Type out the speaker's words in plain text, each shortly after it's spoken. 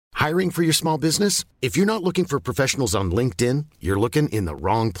Hiring for your small business? If you're not looking for professionals on LinkedIn, you're looking in the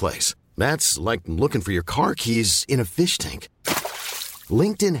wrong place. That's like looking for your car keys in a fish tank.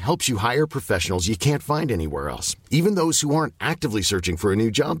 LinkedIn helps you hire professionals you can't find anywhere else, even those who aren't actively searching for a new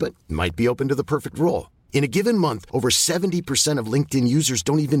job but might be open to the perfect role. In a given month, over 70% of LinkedIn users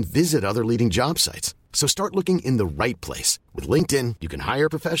don't even visit other leading job sites. So start looking in the right place. With LinkedIn, you can hire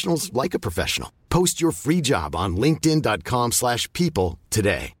professionals like a professional. Post your free job on linkedin.com/people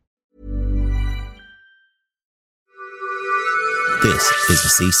today. This is a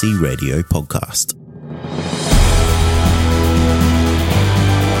CC Radio podcast.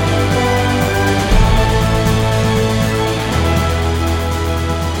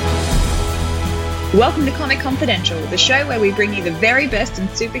 Welcome to Comic Confidential, the show where we bring you the very best in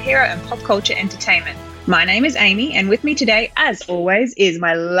superhero and pop culture entertainment. My name is Amy, and with me today, as always, is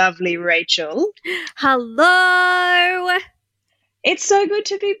my lovely Rachel. Hello! It's so good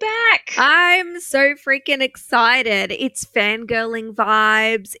to be back. I'm so freaking excited. It's fangirling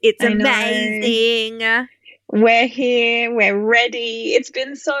vibes. It's amazing. We're here. We're ready. It's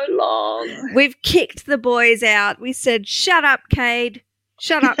been so long. We've kicked the boys out. We said, shut up, Cade.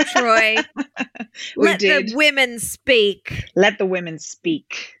 Shut up, Troy. Let the women speak. Let the women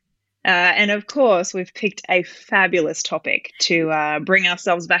speak. And of course, we've picked a fabulous topic to bring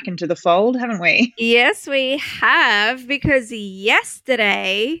ourselves back into the fold, haven't we? Yes, we have, because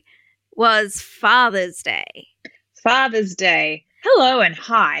yesterday was Father's Day. Father's Day. Hello and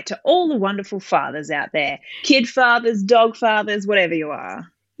hi to all the wonderful fathers out there. Kid fathers, dog fathers, whatever you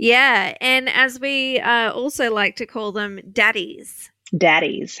are. Yeah, and as we also like to call them, daddies.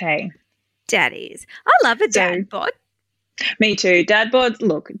 Daddies, hey. Daddies. I love a dad bod. Me too. Dad bods,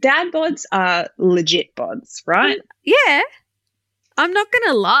 look, dad bods are legit bods, right? Yeah. I'm not going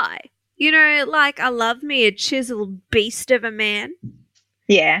to lie. You know, like, I love me a chiseled beast of a man.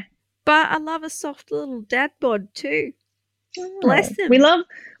 Yeah. But I love a soft little dad bod too. Bless them.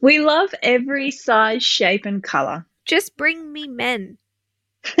 We love every size, shape and colour. Just bring me men.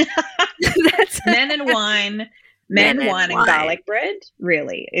 Men and wine. Men, wine, and garlic bread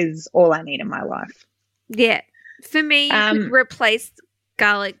really is all I need in my life. Yeah. For me, you could replace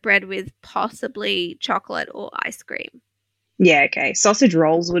garlic bread with possibly chocolate or ice cream. Yeah, okay. Sausage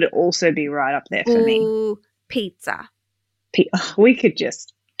rolls would also be right up there for me. Pizza. We could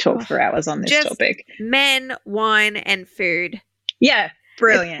just talk for hours on this topic. Men, wine, and food. Yeah,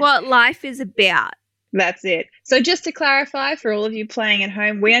 brilliant. It's what life is about. That's it. So just to clarify for all of you playing at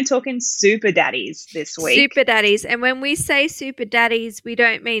home, we are talking super daddies this week. Super daddies. And when we say super daddies, we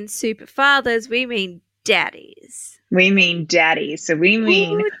don't mean super fathers. We mean daddies. We mean daddies. So we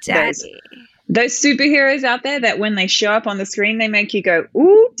mean those superheroes out there that when they show up on the screen, they make you go,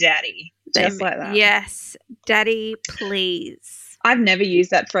 ooh, daddy. Just like that. Yes. Daddy, please. I've never used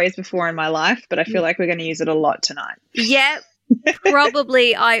that phrase before in my life, but I feel like we're going to use it a lot tonight. Yep.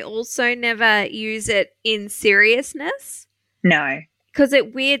 Probably I also never use it in seriousness. No. Because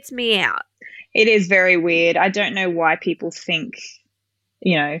it weirds me out. It is very weird. I don't know why people think,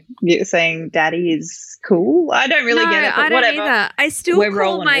 you know, saying daddy is cool. I don't really get it, but whatever. I don't either. I still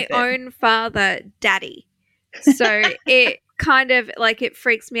call my own father daddy. So it kind of, like, it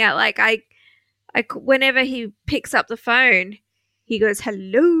freaks me out. Like, I whenever he picks up the phone, he goes,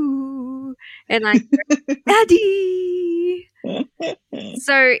 hello, and I go, daddy.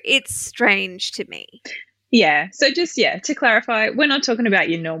 So it's strange to me. Yeah. So just, to clarify, we're not talking about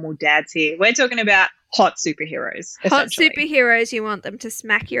your normal dads here. We're talking about hot superheroes. Hot superheroes, you want them to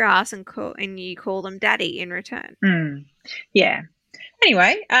smack your ass and you call them daddy in return. Yeah.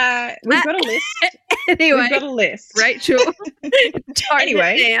 Anyway, we've got a list. We've got a list. Rachel, tone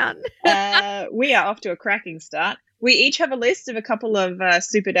it down. We are off to a cracking start. We each have a list of a couple of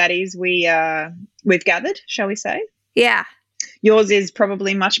super daddies we've gathered, shall we say? Yeah. Yours is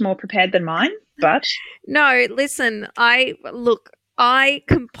probably much more prepared than mine, but... No, listen, I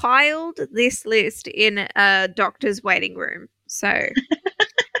compiled this list in a doctor's waiting room, so...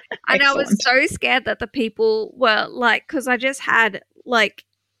 And I was so scared that the people were like... Because I just had, like,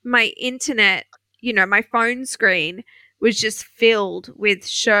 my internet, you know, my phone screen was just filled with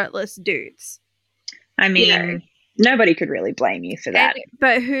shirtless dudes. I mean... Nobody could really blame you for that.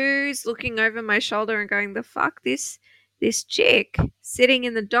 But who's looking over my shoulder and going, the fuck, this chick sitting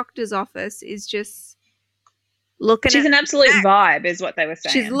in the doctor's office is just looking She's an absolute vibe is what they were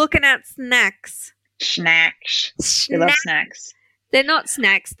saying. She's looking at snacks. Snacks. We love snacks. They're not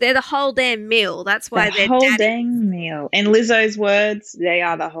snacks. They're the whole damn meal. That's why they're the whole dang meal. In Lizzo's words, they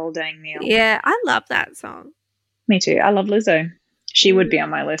are the whole dang meal. Yeah, I love that song. Me too. I love Lizzo. She would be on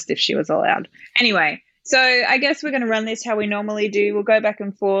my list if she was allowed. Anyway, So I guess we're going to run this how we normally do. We'll go back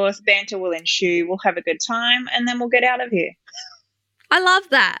and forth, banter will ensue, we'll have a good time, and then we'll get out of here. I love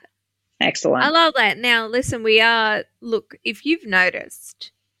that. Excellent. I love that. Now, listen, look, if you've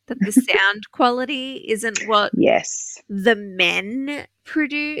noticed that the sound quality isn't what the men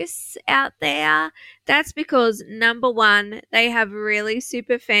produce out there, that's because, number one, they have really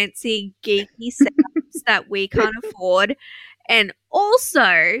super fancy geeky setups that we can't afford, and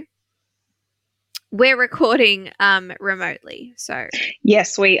also we're recording remotely. So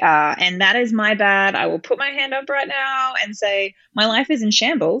yes, we are, and that is my bad. I will put my hand up right now and say my life is in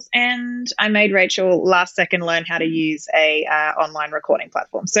shambles, and I made Rachel last second learn how to use a online recording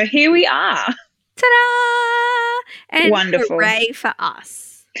platform. So here we are. Ta-da! And wonderful. Hooray for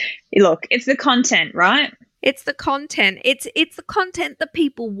us. Look, it's the content, right? It's the content. It's the content that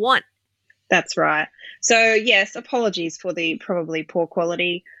people want. That's right. So yes, apologies for the probably poor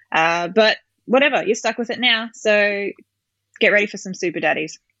quality, but whatever, you're stuck with it now. So get ready for some super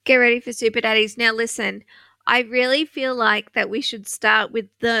daddies. Get ready for super daddies. Now listen, I really feel like that we should start with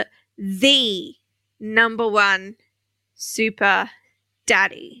the number one super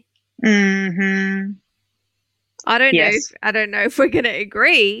daddy. Mm-hmm. I don't know if we're going to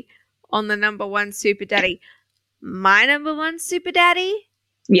agree on the number one super daddy. My number one super daddy?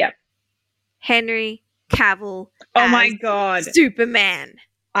 Yep. Henry Cavill. Oh my God. Superman.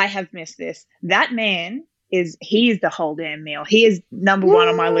 I have missed this. That man is the whole damn meal. He is number one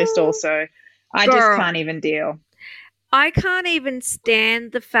on my list also. I just can't even deal. I can't even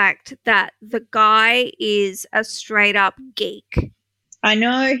stand the fact that the guy is a straight up geek. I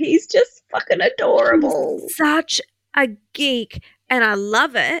know. He's just fucking adorable. He's such a geek. And I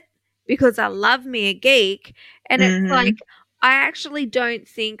love it because I love me a geek. And it's like, I actually don't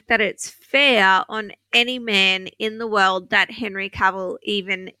think that it's fair on any man in the world that Henry Cavill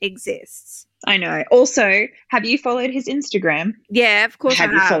even exists. I know. Also, have you followed his Instagram? Yeah, of course I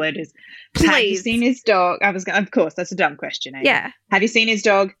have. Have you followed his? Please. Have you seen his dog? Of course, that's a dumb question. Yeah. Have you seen his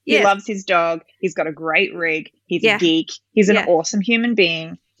dog? Yeah. He loves his dog. He's got a great rig. He's a geek. He's an awesome human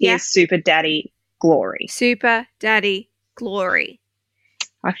being. He is super daddy glory. Super daddy glory.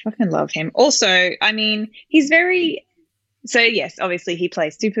 I fucking love him. Also, I mean, he's very... So, yes, obviously he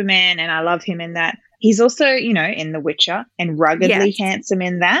plays Superman, and I love him in that. He's also, in The Witcher, and ruggedly handsome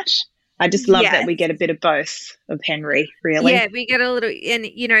in that. I just love that we get a bit of both of Henry, really. Yeah, we get a little, and,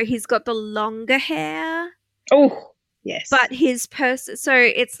 he's got the longer hair. Oh, yes. But his person, so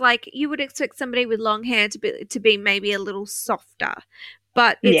it's like you would expect somebody with long hair to be maybe a little softer.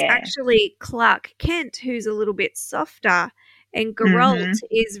 But it's actually Clark Kent who's a little bit softer, and Geralt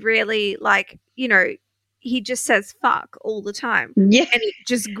is really like, he just says fuck all the time. Yeah. And he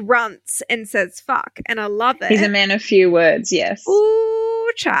just grunts and says fuck. And I love it. He's a man of few words, yes.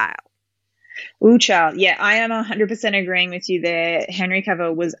 Ooh, child. Ooh, child. Yeah, I am 100% agreeing with you there. Henry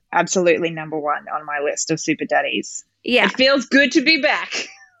Cavill was absolutely number one on my list of super daddies. Yeah. It feels good to be back.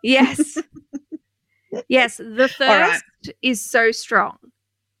 Yes. Yes, the thirst is so strong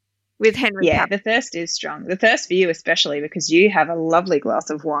with Henry Cavill. Yeah, the thirst is strong. The thirst for you especially because you have a lovely glass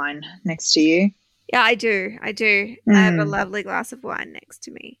of wine next to you. Yeah, I do. I have a lovely glass of wine next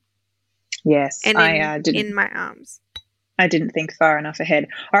to me. Yes. And in my arms. I didn't think far enough ahead.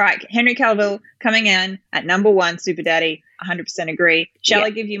 All right, Henry Cavill coming in at number one, super daddy. 100% agree. Shall I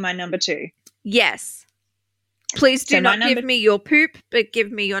give you my number two? Yes. Please do not give me your poop, but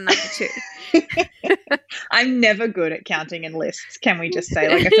give me your number two. I'm never good at counting in lists, can we just say?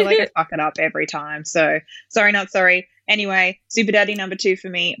 Like, I feel like I fuck it up every time. So, sorry, not sorry. Anyway, super daddy number two for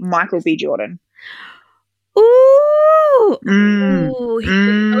me, Michael B. Jordan. Ooh.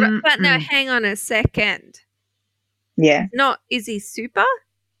 But now hang on a second. Yeah. Is he super?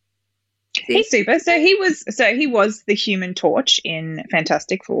 He's super. So he was the Human Torch in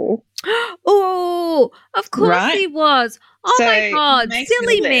Fantastic Four. Oh, of course he was. Oh my God,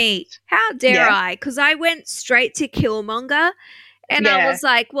 silly me. How dare I? Because I went straight to Killmonger and I was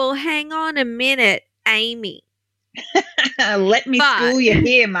like, well, hang on a minute, Amy. Let me school you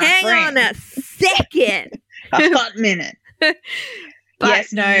here, my friend. Hang on a second. A hot minute.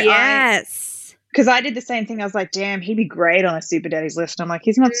 Yes. Because I did the same thing. I was like, damn, he'd be great on a super daddy's list. I'm like,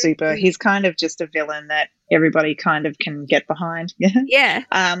 he's not super. He's kind of just a villain that everybody kind of can get behind. Yeah.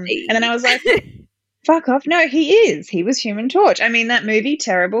 And then I was like, fuck off. No, he is. He was Human Torch. I mean, that movie,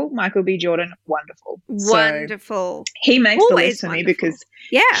 terrible. Michael B. Jordan, wonderful. Wonderful. So he makes the list for me because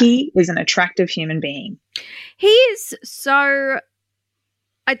he is an attractive human being. He is so...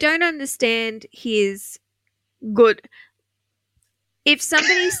 I don't understand his good... If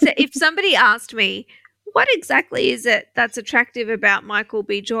somebody asked me, what exactly is it that's attractive about Michael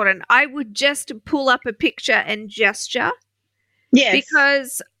B. Jordan? I would just pull up a picture and gesture. Yes.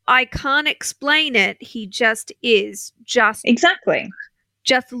 Because I can't explain it. He just is. Exactly.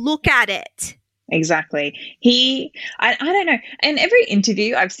 Just look at it. Exactly. I don't know. In every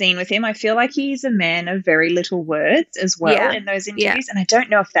interview I've seen with him, I feel like he's a man of very little words as well in those interviews. And I don't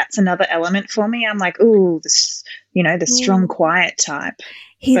know if that's another element for me. I'm like, ooh, this, the strong, quiet type.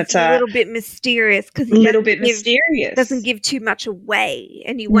 He's a little bit mysterious because doesn't give too much away,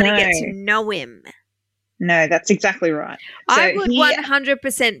 and you want to get to know him. No, that's exactly right. So I would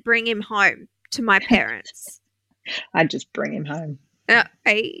 100% bring him home to my parents. I'd just bring him home.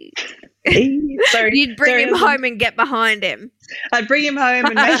 Sorry. You'd bring him home and get behind him. I'd bring him home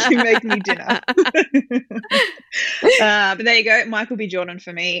and make him make me dinner. But there you go. Michael B. Jordan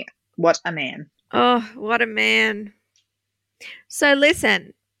for me. What a man. Oh, what a man. So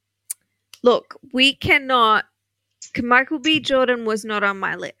listen, look, we cannot. Michael B. Jordan was not on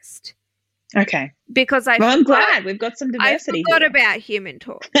my list. Okay. Because I'm glad we've got some diversity. I forgot about Human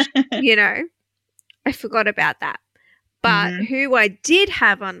Torch. I forgot about that. But who I did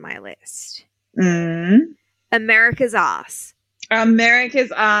have on my list, America's Ass.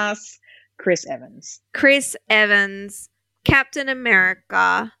 America's Ass, Chris Evans. Chris Evans, Captain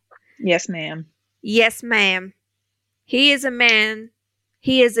America. Yes, ma'am. Yes, ma'am. He is a man.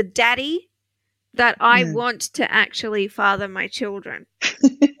 He is a daddy that I want to actually father my children.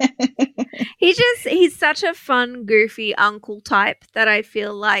 He's such a fun, goofy uncle type that I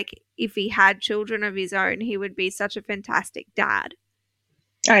feel like if he had children of his own, he would be such a fantastic dad.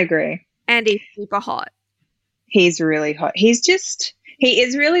 I agree. And he's super hot. He's really hot. He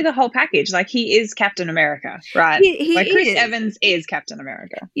is really the whole package. Like, he is Captain America, right? Chris Evans is Captain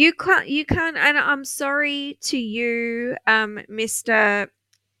America. You can't, and I'm sorry to you, Mr.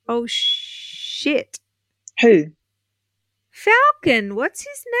 Oh, shit. Who? Falcon. What's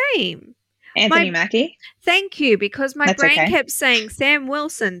his name? Anthony Mackie. Thank you, because my brain kept saying Sam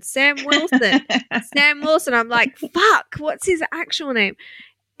Wilson. Sam Wilson. I'm like, fuck, what's his actual name?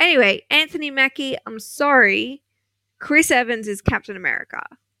 Anyway, Anthony Mackie, I'm sorry. Chris Evans is Captain America.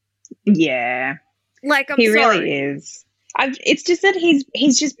 Yeah. He sorry. Really is. It's just that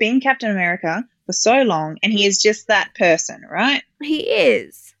he's just been Captain America for so long, and he is just that person, right? He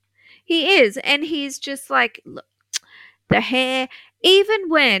is. And he's just like, look, the hair, even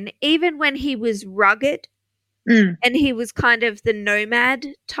when he was rugged and he was kind of the nomad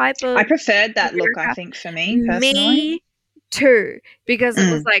type of. I preferred that look, I think, for me personally. Me too, because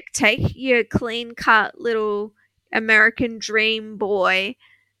it was like, take your clean cut little American dream boy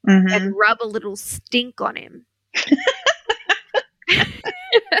and rub a little stink on him.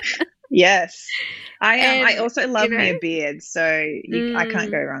 Yes. I also love me a beard, so I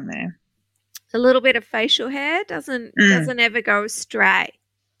can't go wrong there. A little bit of facial hair doesn't ever go astray.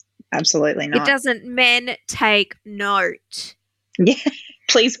 Absolutely not. It doesn't. Men, take note. Yeah,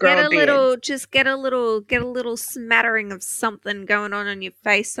 please grow a beard. Get a little smattering of something going on your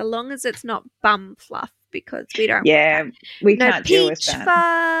face, so long as it's not bum fluff, because we don't. Yeah, we can't deal with that. No peach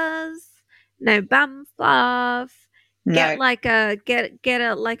fuzz, no bum fluff. No. Get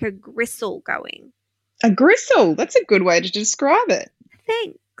a gristle going. A gristle. That's a good way to describe it.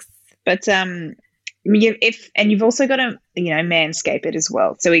 Thanks. But you've also got to manscape it as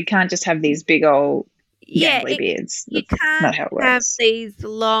well. So we can't just have these big old gangly beards. You can't not how it works. Have these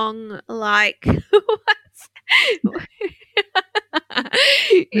long the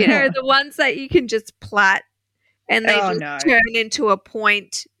ones that you can just plait and they turn into a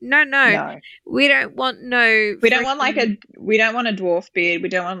point. No. We don't want We don't want a dwarf beard. We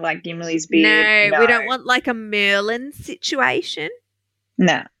don't want like Gimli's beard. No, we don't want like a Merlin situation.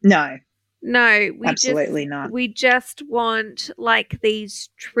 No. Absolutely not. We just want like these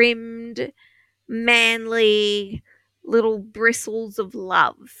trimmed, manly little bristles of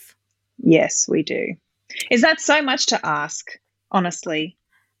love. Yes, we do. Is that so much to ask, honestly?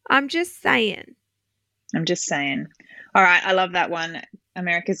 I'm just saying. All right, I love that one.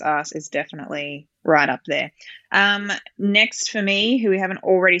 America's Ass is definitely right up there. Next for me, who we haven't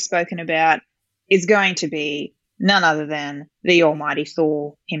already spoken about, is going to be none other than the almighty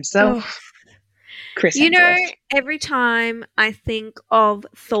Thor himself, Chris Hemsworth. Every time I think of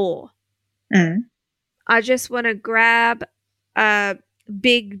Thor, I just want to grab a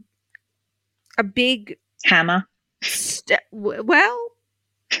big hammer.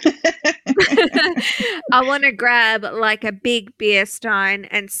 I want to grab like a big beer stein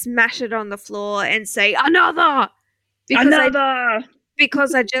and smash it on the floor and say, another!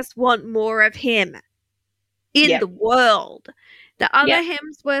 Because I just want more of him in the world. The other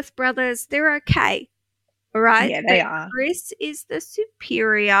Hemsworth brothers, they're okay. All right? Yeah, they are. Chris is the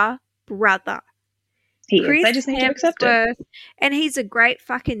superior brother. He is. They just need to accept it. And he's a great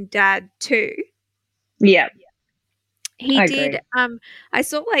fucking dad too. Yeah. He did. I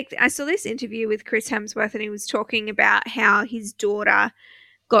saw this interview with Chris Hemsworth, and he was talking about how his daughter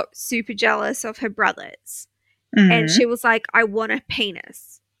got super jealous of her brothers, and she was like, "I want a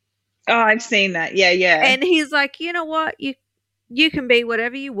penis." Oh, I've seen that. Yeah, yeah. And he's like, "You know what? You can be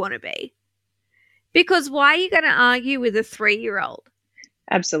whatever you want to be, because why are you going to argue with a 3-year-old?"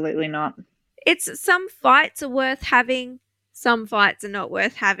 Absolutely not. It's some fights are worth having, some fights are not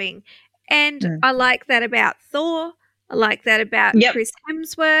worth having, and I like that about Thor. I like that about Chris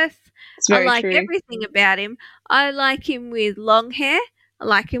Hemsworth. I like everything about him. I like him with long hair. I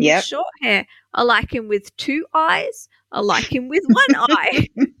like him with short hair. I like him with 2 eyes. I like him with 1 eye.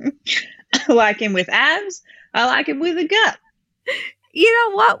 I like him with abs. I like him with a gut. You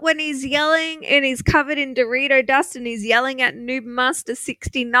know what? When he's yelling and he's covered in Dorito dust and he's yelling at Noob Master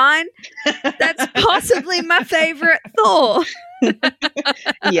 69, that's possibly my favorite Thor.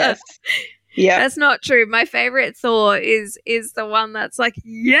 Yes. Yeah. That's not true. My favorite Thor is the one that's like,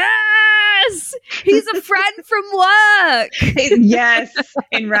 yes, he's a friend from work. Yes,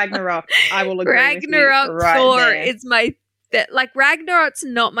 in Ragnarok. I will agree Ragnarok with you Thor there. is Ragnarok's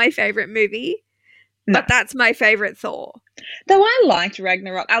not my favorite movie, but that's my favorite Thor. Though I liked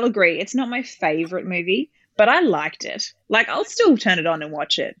Ragnarok. I'll agree. It's not my favorite movie, but I liked it. Like, I'll still turn it on and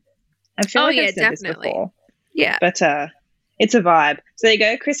watch it. I feel like I've said this before. Yeah. But it's a vibe. So there you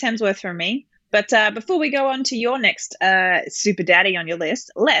go, Chris Hemsworth from me. But before we go on to your next super daddy on your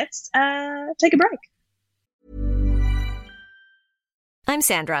list, let's take a break. I'm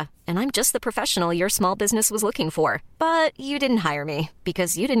Sandra, and I'm just the professional your small business was looking for. But you didn't hire me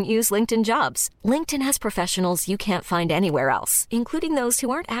because you didn't use LinkedIn Jobs. LinkedIn has professionals you can't find anywhere else, including those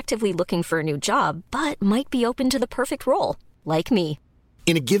who aren't actively looking for a new job, but might be open to the perfect role, like me.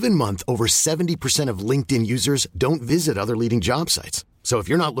 In a given month, over 70% of LinkedIn users don't visit other leading job sites. So if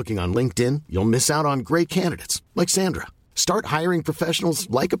you're not looking on LinkedIn, you'll miss out on great candidates like Sandra. Start hiring professionals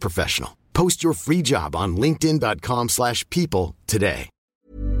like a professional. Post your free job on linkedin.com/people today.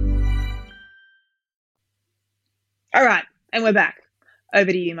 All right, and we're back. Over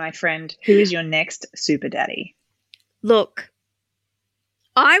to you, my friend. Who is your next super daddy? Look,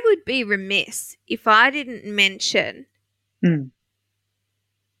 I would be remiss if I didn't mention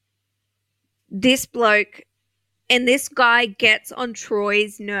this bloke, and this guy gets on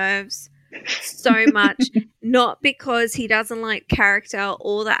Troy's nerves so much, not because he doesn't like character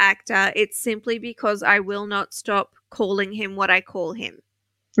or the actor. It's simply because I will not stop calling him what I call him.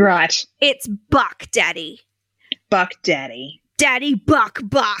 Right. It's Buck Daddy. Buck Daddy. Daddy Buck.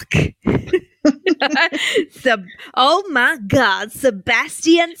 Oh my God,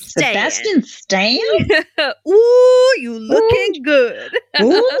 Sebastian Stan. Sebastian Stan? Ooh, you looking good.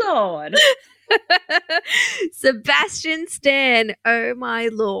 Oh, Lord. Sebastian Stan, oh my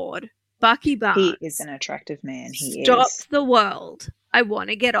Lord. Bucky Barnes. He is an attractive man. He Stop is. the world. I want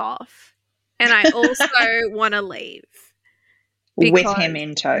to get off. And I also want to leave. With him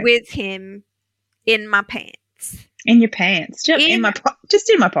in tow. With him in my pants. In your pants. Just in my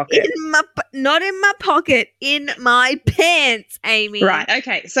pocket. Not in my pocket. In my pants, Amy. Right.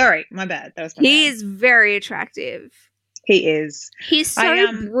 Okay. Sorry. My bad. That was my bad. He is very attractive. He is. He's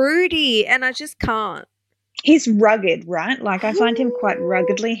so broody, and I just can't. He's rugged, right? Like, I find him quite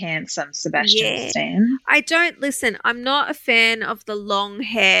ruggedly handsome, Sebastian Stan. I'm not a fan of the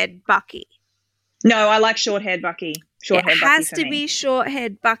long-haired Bucky. No, I like short-haired Bucky. It has to be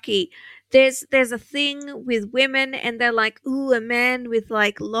short-haired Bucky. There's a thing with women, and they're like, ooh, a man with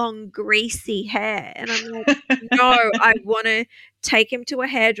like long, greasy hair. And I'm like, no, I want to take him to a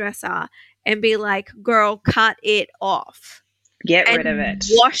hairdresser and be like, girl, cut it off. Get rid of it.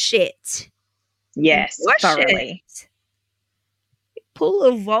 Wash it. Yes, thoroughly. Pull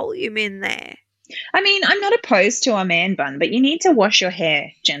a volume in there. I mean, I'm not opposed to a man bun, but you need to wash your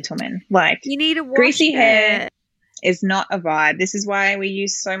hair, gentlemen. Like, you need to wash greasy hair is not a vibe. This is why we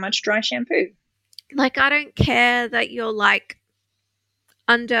use so much dry shampoo. Like, I don't care that you're like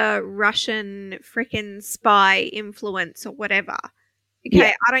under Russian freaking spy influence or whatever. Okay,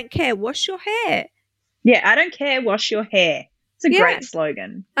 yeah. I don't care. Wash your hair. Yeah, I don't care. Wash your hair. It's a great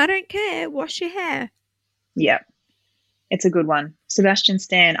slogan. I don't care. Wash your hair. Yeah. It's a good one. Sebastian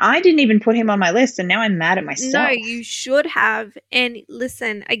Stan. I didn't even put him on my list, and now I'm mad at myself. No, you should have. And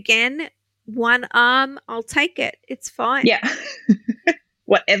listen, again, one arm, I'll take it. It's fine. Yeah.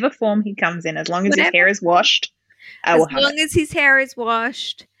 Whatever form he comes in, as long as his hair is washed, I will have it. As long as his hair is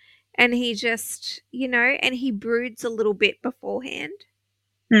washed and he just, and he broods a little bit beforehand.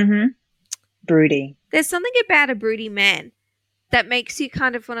 Mm-hmm. Broody. There's something about a broody man that makes you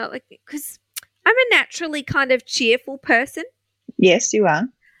kind of want to, like, because I'm a naturally kind of cheerful person. Yes, you are.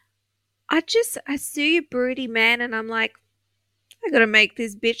 I see a broody man and I'm like, I got to make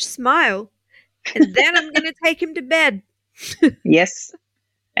this bitch smile. And then I'm going to take him to bed. Yes.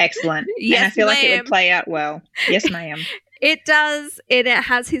 Excellent. Yes, and I feel ma'am. like it would play out well. Yes, ma'am. It does. And it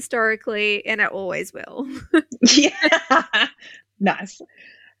has historically, and it always will. Yeah. Nice.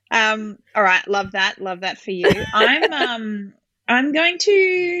 All right. Love that. Love that for you. I'm going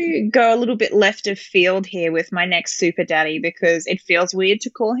to go a little bit left of field here with my next super daddy because it feels weird to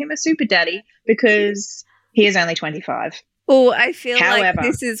call him a super daddy because he is only 25. Oh, I feel However, like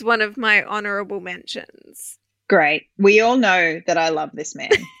this is one of my honorable mentions. Great. We all know that I love this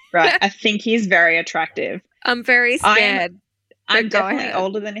man, right? I think he's very attractive. I'm very scared. I'm definitely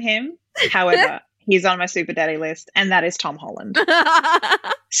older than him. However, he's on my super daddy list, and that is Tom Holland.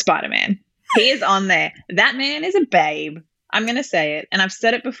 Spider-Man. He is on there. That man is a babe. I'm going to say it, and I've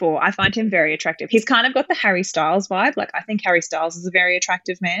said it before. I find him very attractive. He's kind of got the Harry Styles vibe. Like, I think Harry Styles is a very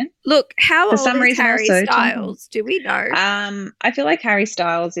attractive man. Look, how old is Harry Styles? Do we know? I feel like Harry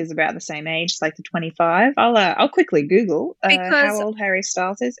Styles is about the same age, like the 25. I'll quickly Google how old Harry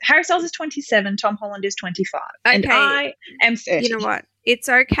Styles is. Harry Styles is 27. Tom Holland is 25. Okay. And I am 30. You know what? It's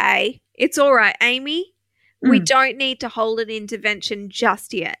okay. It's all right, Amy. We don't need to hold an intervention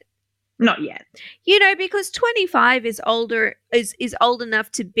just yet. Not yet. You know, because 25 is old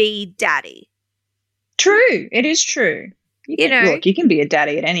enough to be daddy. True. It is true. You can be a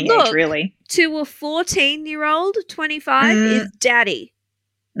daddy at any age, really. To a 14-year-old, 25 is daddy.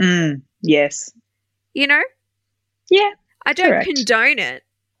 Yes. You know? Yeah. I don't condone it.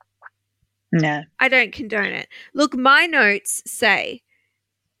 No. I don't condone it. Look, my notes say,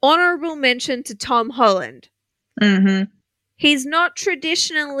 honorable mention to Tom Holland. Mm-hmm. He's not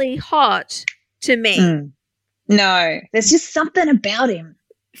traditionally hot to me. No, there's just something about him.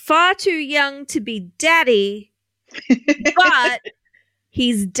 Far too young to be daddy, but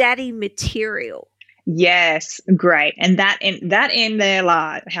he's daddy material. Yes, great. And that in their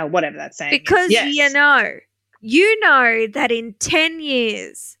life, whatever that's saying. Because you know that in 10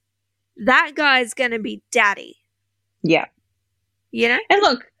 years, that guy's going to be daddy. Yeah. You know? And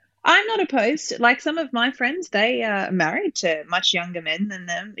look, I'm not opposed. Like some of my friends, they are married to much younger men than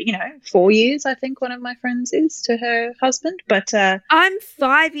them. 4 years, I think one of my friends is to her husband. But I'm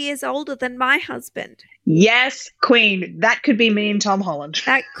 5 years older than my husband. Yes, Queen. That could be me and Tom Holland.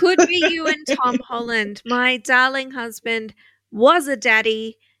 That could be you and Tom Holland. My darling husband was a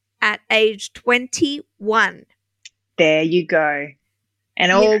daddy at age 21. There you go.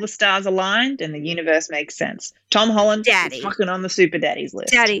 And all the stars aligned and the universe makes sense. Tom Holland is fucking on the super daddies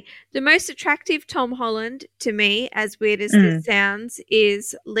list. Daddy. The most attractive Tom Holland to me, as weird as this sounds,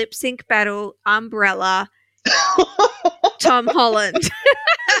 is Lip Sync Battle, Umbrella, Tom Holland.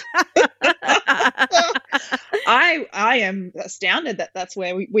 I am astounded that that's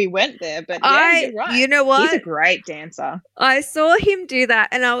where we went there. But you're right. You know what? He's a great dancer. I saw him do that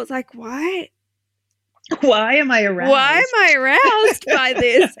and I was like, why? Why am I aroused? Why am I aroused by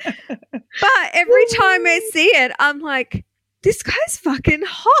this? But every time I see it, I'm like, this guy's fucking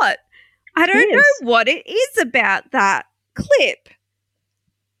hot. I don't know what it is about that clip.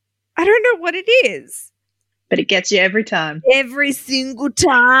 I don't know what it is. But it gets you every time. Every single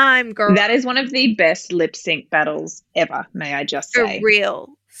time, girl. That is one of the best lip sync battles ever, may I just say.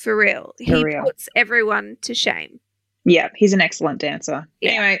 For real. He puts everyone to shame. Yeah, he's an excellent dancer.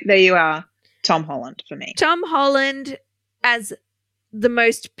 Yeah. Anyway, there you are. Tom Holland for me. Tom Holland as the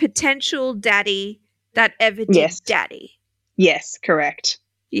most potential daddy that ever did daddy. Yes, correct.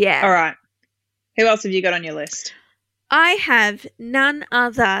 Yeah. All right. Who else have you got on your list? I have none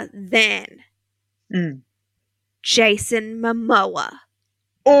other than Jason Momoa.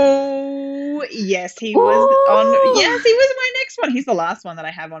 Oh, yes, he was Yes, he was my next one. He's the last one that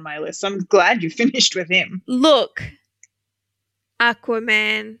I have on my list. So I'm glad you finished with him. Look,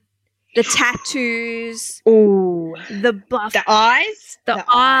 Aquaman. The tattoos. Ooh. The buff. The eyes. The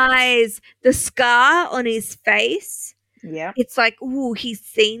eyes. The scar on his face. Yeah. It's like, ooh, he's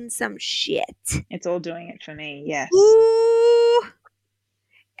seen some shit. It's all doing it for me, yes. Ooh.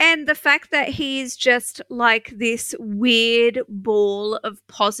 And the fact that he's just like this weird ball of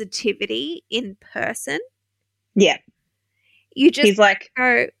positivity in person. Yeah. He's like,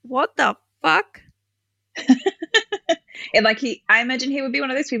 go, what the fuck? And I imagine he would be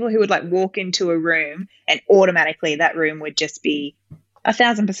one of those people who would walk into a room and automatically that room would just be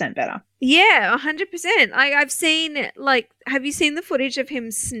 1,000% better. Yeah, 100%. I've seen have you seen the footage of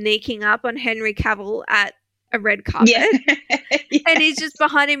him sneaking up on Henry Cavill at a red carpet. Yes. And he's just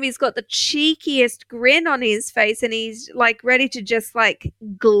behind him. He's got the cheekiest grin on his face and he's like ready to just like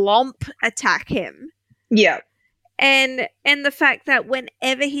glomp attack him. Yeah. And the fact that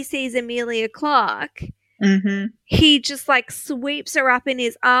whenever he sees Emilia Clarke, Mm-hmm. he just like sweeps her up in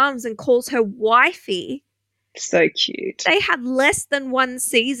his arms and calls her wifey. So cute. They had less than one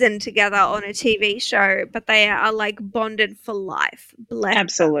season together on a TV show, but they are like bonded for life. Bless them.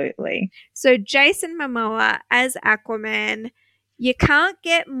 Absolutely. So Jason Momoa as Aquaman, you can't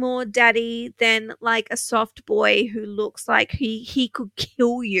get more daddy than like a soft boy who looks like he could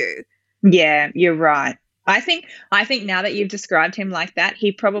kill you. Yeah, you're right. I think now that you've described him like that,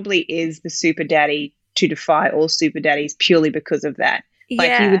 he probably is the super daddy to defy all super daddies purely because of that.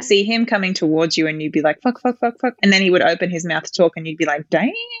 Like you would see him coming towards you and you'd be like, fuck. And then he would open his mouth to talk and you'd be like,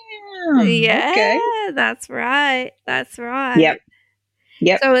 damn. Yeah, okay. That's right. Yep.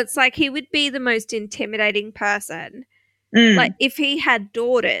 So it's like he would be the most intimidating person. Mm. Like if he had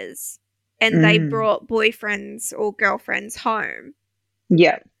daughters and they brought boyfriends or girlfriends home.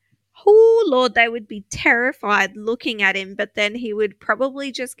 Yep. Oh, Lord, they would be terrified looking at him, but then he would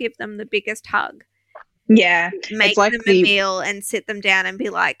probably just give them the biggest hug. Yeah. Make it's like them a meal and sit them down and be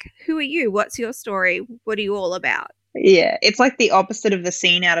like, who are you? What's your story? What are you all about? Yeah. It's like the opposite of the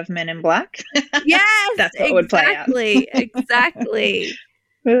scene out of Men in Black. Yes, That's what would play out. Exactly.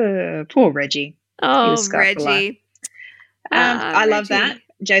 Poor Reggie. Oh, was scarred for life. Reggie. I love Reggie. that.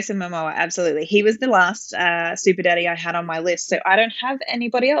 Jason Momoa, absolutely. He was the last super daddy I had on my list, so I don't have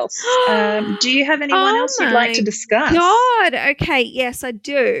anybody else. Do you have anyone else you'd like to discuss? God. Okay, yes, I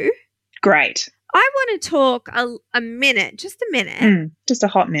do. Great. I want to talk a minute, just a minute. Just a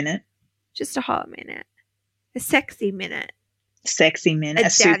hot minute. Just a hot minute. A sexy minute. Sexy minute. A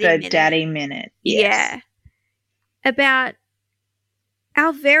super daddy minute. Yes. Yeah. About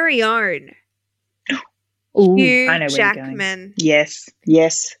our very own Ooh, Hugh I know where Jackman. you're going.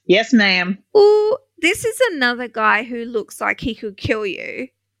 Yes, ma'am. Ooh, this is another guy who looks like he could kill you.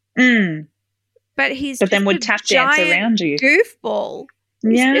 But he's But then just would a tap dance giant around you. goofball.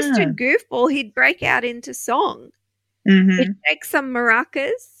 He's just a goofball. He'd break out into song. Mm-hmm. He'd shake some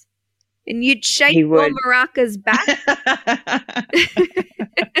maracas, and you'd shake He your would. maracas back.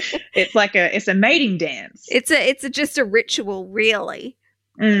 It's a mating dance. It's just a ritual, really.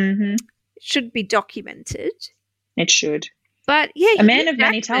 Mm-hmm. It should be documented. It should. But yeah, A man Hugh of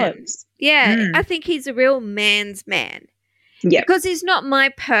many Jackman, talents. Yeah, I think he's a real man's man. Yeah. Because he's not my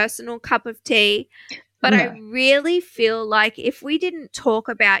personal cup of tea, but I really feel like if we didn't talk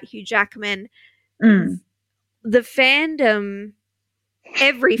about Hugh Jackman, the fandom,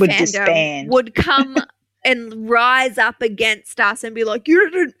 every Would fandom disband. would come and rise up against us and be like, you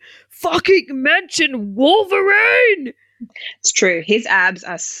didn't fucking mention Wolverine. It's true. His abs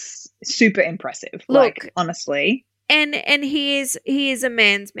are super impressive. Look, like, honestly. And he is a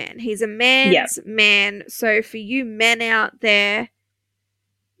man's man. He's a man's man. So for you men out there,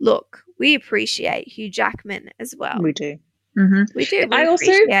 look, we appreciate Hugh Jackman as well. We do. Mm-hmm. We do.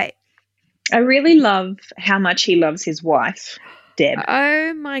 I really love how much he loves his wife, Deb.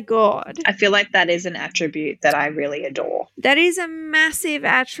 Oh my God. I feel like that is an attribute that I really adore. That is a massive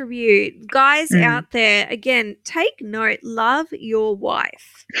attribute. Guys out there, again, take note. Love your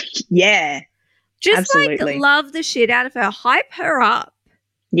wife. Yeah. Just absolutely. like love the shit out of her. Hype her up.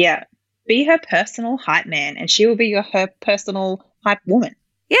 Yeah. Be her personal hype man and she will be her personal hype woman.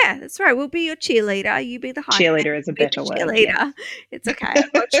 Yeah, that's right. We'll be your cheerleader. You be the hype cheerleader man. is a better word. Cheerleader. Yeah. It's okay.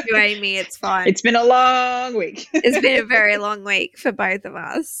 I've got you, Amy. It's fine. It's been a long week. It's been a very long week for both of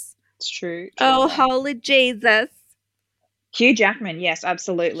us. It's true. Oh, holy Jesus. Hugh Jackman. Yes,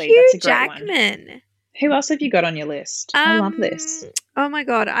 absolutely. Hugh That's a great Jackman. One. Who else have you got on your list? I love this. Oh my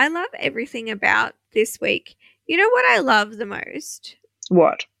God. I love everything about this week. You know what I love the most?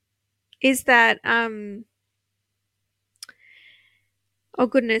 What? Is that, oh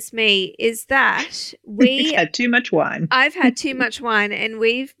goodness me, is that You've had too much wine. I've had too much wine and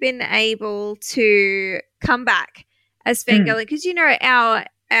we've been able to come back as fangirling because, you know, our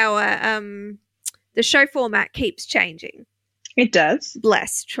the show format keeps changing. It does.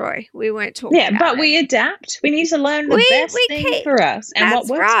 Bless Troy. We won't talk about but it. we adapt. We need to learn the best thing for us and what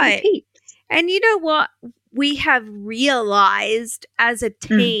works we keep. And you know what we have realized as a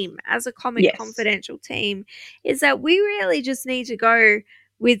team, as a Comic Confidential team, is that we really just need to go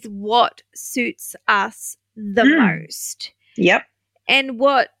with what suits us the most. Yep. And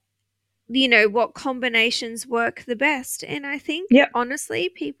what combinations work the best. And I think, honestly,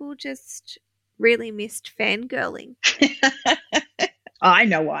 people just really missed fangirling. I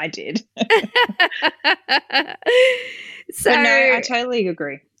know I did. So but no, I totally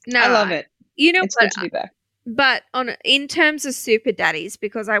agree. No, I love it. You know it's what? good to be back. But in terms of super daddies,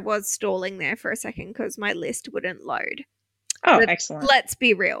 because I was stalling there for a second because my list wouldn't load. Oh, excellent. Let's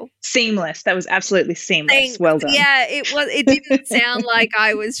be real. Seamless. That was absolutely seamless. Well done. Yeah, it was. It didn't sound like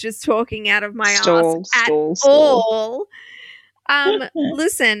I was just talking out of my ass at all.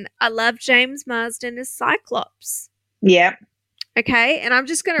 Listen, I love James Marsden as Cyclops. Yeah. Okay, and I'm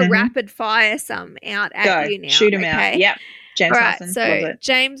just going to rapid fire some out at you now. Shoot him out. Yep. James Marsden. So love it.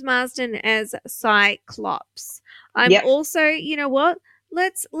 James Marsden as Cyclops. I'm also, you know what?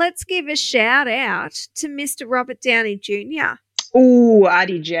 Let's give a shout out to Mr. Robert Downey Jr. Ooh,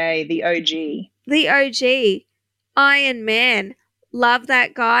 RDJ, the OG. The OG. Iron Man. Love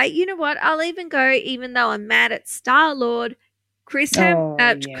that guy. You know what? I'll even go, even though I'm mad at Star-Lord, Chris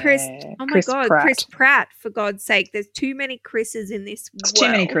Pratt. Chris Pratt, for God's sake. There's too many Chris's in this world. Too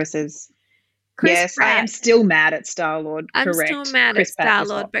many Chris's. Yes, Pratt. I am still mad at Star-Lord. I'm correct. Still mad Chris at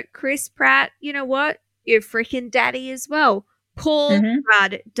Star-Lord, but Chris Pratt, you know what? You're freaking daddy as well. Paul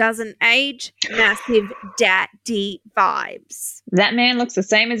Rudd doesn't age. Massive daddy vibes. That man looks the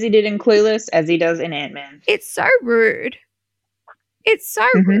same as he did in Clueless as he does in Ant-Man. It's so rude. It's so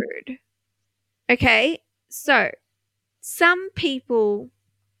rude. Okay, so some people,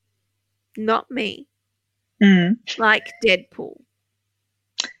 not me, like Deadpool.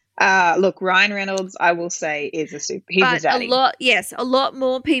 Look, Ryan Reynolds, I will say, is he's a daddy. A lot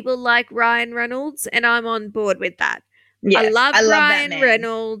more people like Ryan Reynolds, and I'm on board with that. Yes, I love Ryan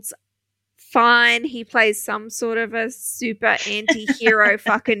Reynolds. Fine, he plays some sort of a super anti-hero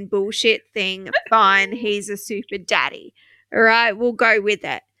fucking bullshit thing. Fine, he's a super daddy. All right, we'll go with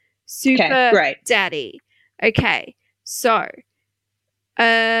it. Super daddy. Okay, so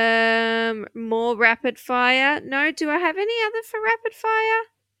more rapid fire. No, do I have any other for rapid fire?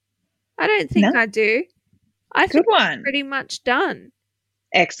 I don't think I do. I think we're pretty much done.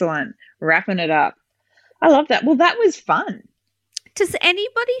 Excellent. Wrapping it up. I love that. Well, that was fun. Does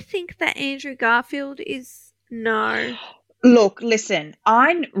anybody think that Andrew Garfield is... No. Look, listen.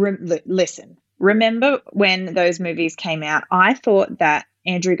 Listen. Remember when those movies came out, I thought that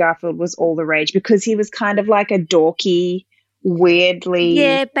Andrew Garfield was all the rage because he was kind of like a dorky,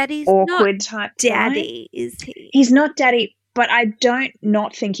 weirdly but he's awkward not type daddy, guy. Is he? He's not daddy, but I don't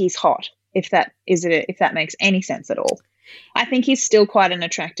not think he's hot, if that makes any sense at all. I think he's still quite an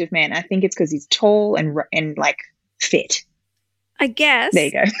attractive man. I think it's because he's tall and like fit. I guess. There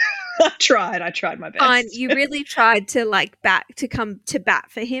you go. I tried my best. Fine, you really tried to come to bat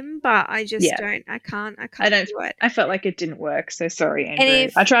for him, but I just don't. I can't do it. I felt like it didn't work, so sorry,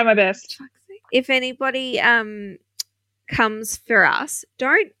 Andrew. I tried my best. If anybody comes for us,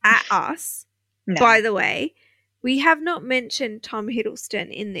 don't at us. No. By the way, we have not mentioned Tom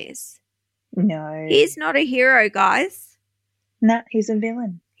Hiddleston in this. No. He's not a hero, guys. No, he's a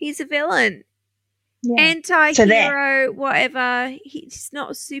villain. He's a villain. Yeah. Anti-hero, whatever. He's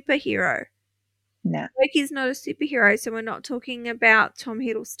not a superhero. No. Loki's not a superhero, so we're not talking about Tom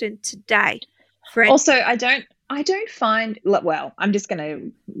Hiddleston today. Also, I don't find, well, I'm just going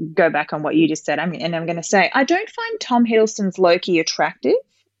to go back on what you just said. I'm going to say, I don't find Tom Hiddleston's Loki attractive.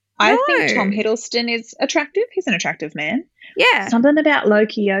 I think Tom Hiddleston is attractive. He's an attractive man. Yeah. Something about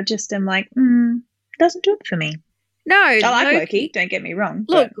Loki, I just am like, doesn't do it for me. No, I like Loki, don't get me wrong.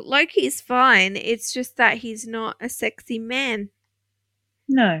 Look, Loki's fine. It's just that he's not a sexy man.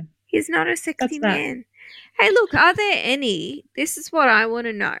 No. He's not a sexy man. Hey, look, are there any, this is what I want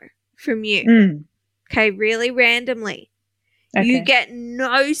to know from you. Okay, really randomly. Okay. You get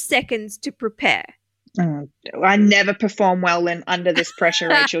no seconds to prepare. I never perform well under this pressure,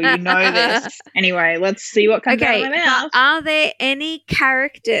 Rachel. You know this. Anyway, let's see what comes out of my mouth. Are there any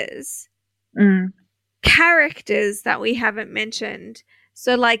characters that we haven't mentioned,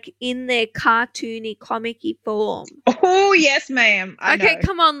 so like in their cartoony comic-y form? Oh yes, ma'am. I know.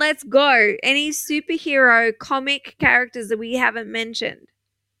 Come on, let's go. Any superhero comic characters that we haven't mentioned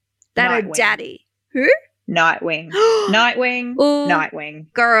that Nightwing. Are daddy? Who? Nightwing.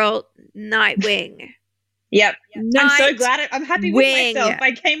 Nightwing. Girl, Nightwing. Yep. I'm so glad. I'm happy with myself.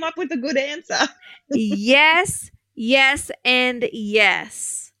 I came up with a good answer. Yes, and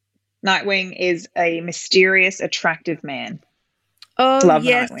yes. Nightwing is a mysterious, attractive man. Oh, love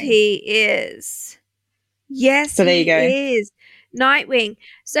yes, Nightwing. He is. Yes, so there you go. He is. Nightwing.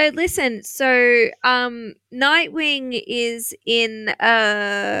 So listen, Nightwing is in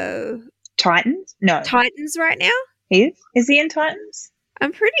Titans? No. Titans right now? Is he in Titans?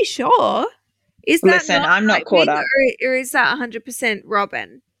 I'm pretty sure. Listen, I'm not caught up. Or is that 100%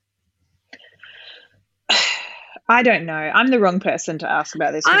 Robin? I don't know. I'm the wrong person to ask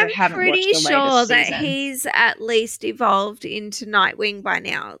about this because I haven't watched the latest season. I'm pretty sure that he's at least evolved into Nightwing by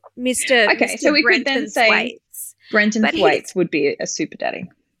now. Okay, so we could then say Thwaites. Brenton Thwaites would be a super daddy.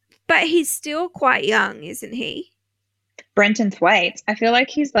 But he's still quite young, isn't he? Brenton Thwaites, I feel like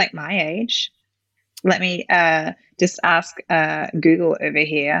he's like my age. Let me just ask Google over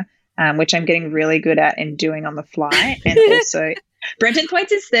here, which I'm getting really good at and doing on the fly. And also, Brenton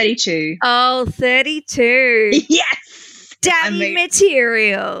Thwaites is 32. Oh, 32. Yes! Daddy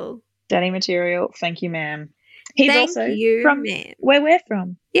material. Daddy material. Thank you, ma'am. He's Thank also you, from ma'am. where we're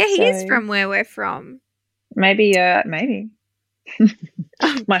from. Yeah, he is from where we're from. Maybe.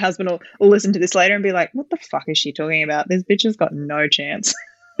 My husband will listen to this later and be like, what the fuck is she talking about? This bitch has got no chance.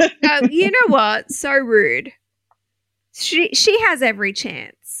 You know what? So rude. She has every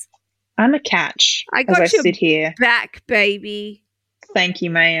chance. I'm a catch. I got as I sit here. Back, baby. Thank you,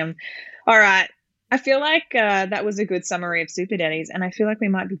 ma'am. All right. I feel like that was a good summary of Super Daddies, and I feel like we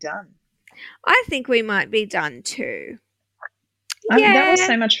might be done. I think we might be done too. That was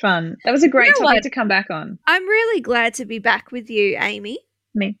so much fun. That was a great topic to come back on. I'm really glad to be back with you, Amy.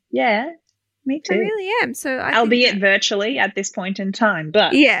 Me too. I really am. So albeit virtually at this point in time,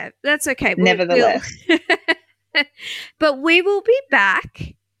 but yeah, that's okay. Nevertheless. But we will be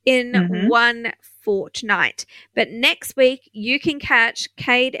back in 1 fortnight. But next week you can catch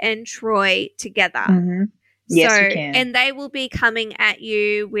Cade and Troy together. Yes, you can. And they will be coming at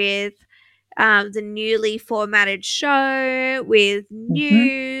you with the newly formatted show, with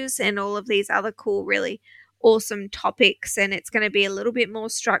news and all of these other cool, really awesome topics. And it's going to be a little bit more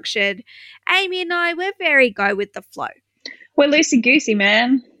structured. Amy and I, we're very go with the flow. We're loosey-goosey,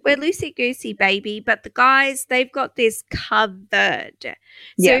 man. We're loosey-goosey, baby. But the guys, they've got this covered.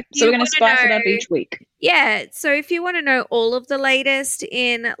 So we're going to spice it up each week. Yeah. So if you want to know all of the latest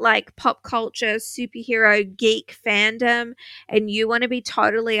in like pop culture, superhero, geek fandom, and you want to be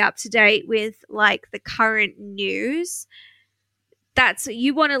totally up to date with like the current news,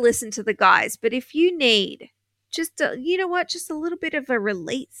 you want to listen to the guys. But if you need just a little bit of a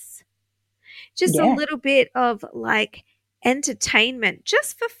release, just a little bit of like entertainment,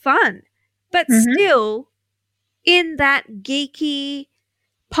 just for fun, but still in that geeky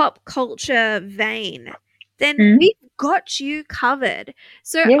pop culture vein, then we've got you covered.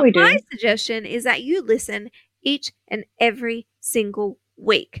 So my suggestion is that you listen each and every single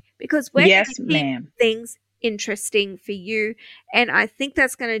week, because we're going to keep things interesting for you. And I think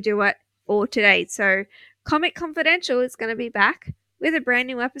that's going to do it for today. So Comic Confidential is going to be back with a brand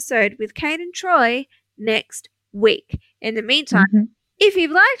new episode with Cade and Troy next week. In the meantime, if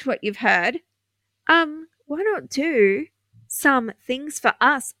you've liked what you've heard, why not do some things for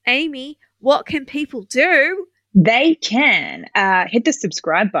us? Amy, what can people do? They can hit the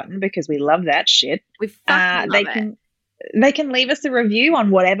subscribe button, because we love that shit. We fucking love it. They can leave us a review on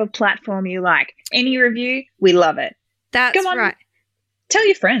whatever platform you like. Any review, we love it. That's right. Tell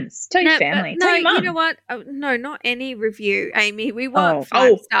your friends. Tell your family. Tell your mum. You know what? Oh, no, not any review, Amy. We want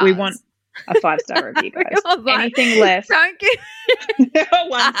 5 stars. We want a 5-star review, guys. Anything less. Don't give 1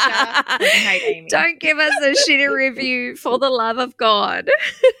 star. I hate Amy. Don't give us a shitty review, for the love of God.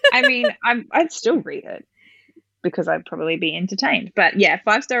 I mean, I'd still read it, because I'd probably be entertained. But yeah,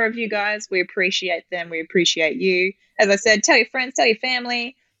 5-star review, guys. We appreciate them. We appreciate you. As I said, tell your friends, tell your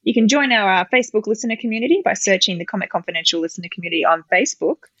family. You can join our Facebook listener community by searching the Comic Confidential listener community on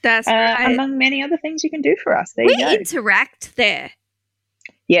Facebook. That's right. Among many other things you can do for us. There you go. We interact there.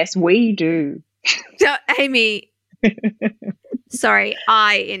 Yes, we do. So, Amy, sorry,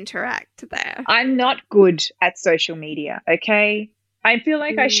 I interact there. I'm not good at social media, okay? I feel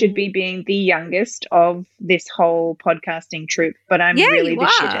like I should be being the youngest of this whole podcasting troupe, but I'm really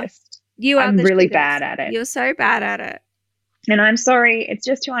the shittest. I'm really bad at it. You're so bad at it. And I'm sorry, it's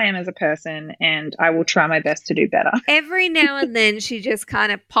just who I am as a person, and I will try my best to do better. Every now and then she just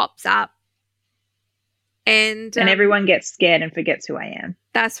kind of pops up. And everyone gets scared and forgets who I am.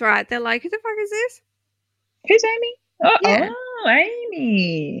 That's right. They're like, who the fuck is this? Who's Amy? Oh,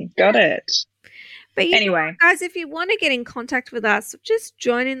 Amy. Got it. But anyway, guys, if you want to get in contact with us, just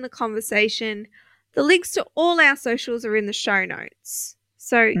join in the conversation. The links to all our socials are in the show notes.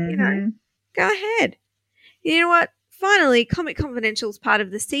 So, go ahead. You know what? Finally, Comic Confidential is part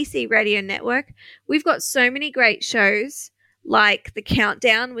of the CC Radio Network. We've got so many great shows, like The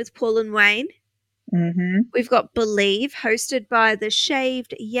Countdown with Paul and Wayne. We've got Believe, hosted by the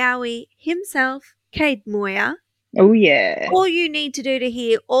shaved Yowie himself, Cade Moyer. Oh, yeah. All you need to do to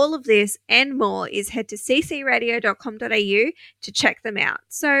hear all of this and more is head to ccradio.com.au to check them out.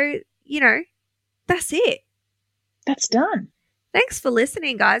 So, that's it. That's done. Thanks for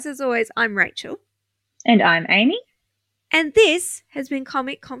listening, guys. As always, I'm Rachel. And I'm Amy. And this has been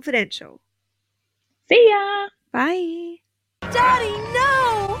Comic Confidential. See ya. Bye. Daddy,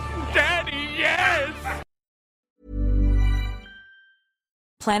 no! Daddy, yes!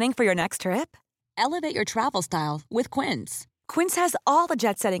 Planning for your next trip? Elevate your travel style with Quince. Quince has all the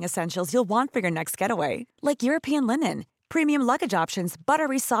jet-setting essentials you'll want for your next getaway, like European linen, premium luggage options,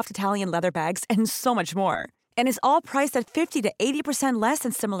 buttery soft Italian leather bags, and so much more. And is all priced at 50 to 80% less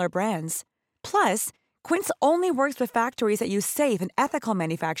than similar brands. Plus, Quince only works with factories that use safe and ethical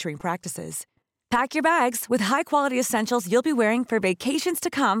manufacturing practices. Pack your bags with high-quality essentials you'll be wearing for vacations to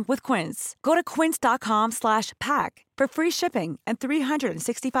come with Quince. Go to quince.com/pack for free shipping and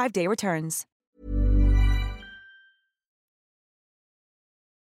 365-day returns.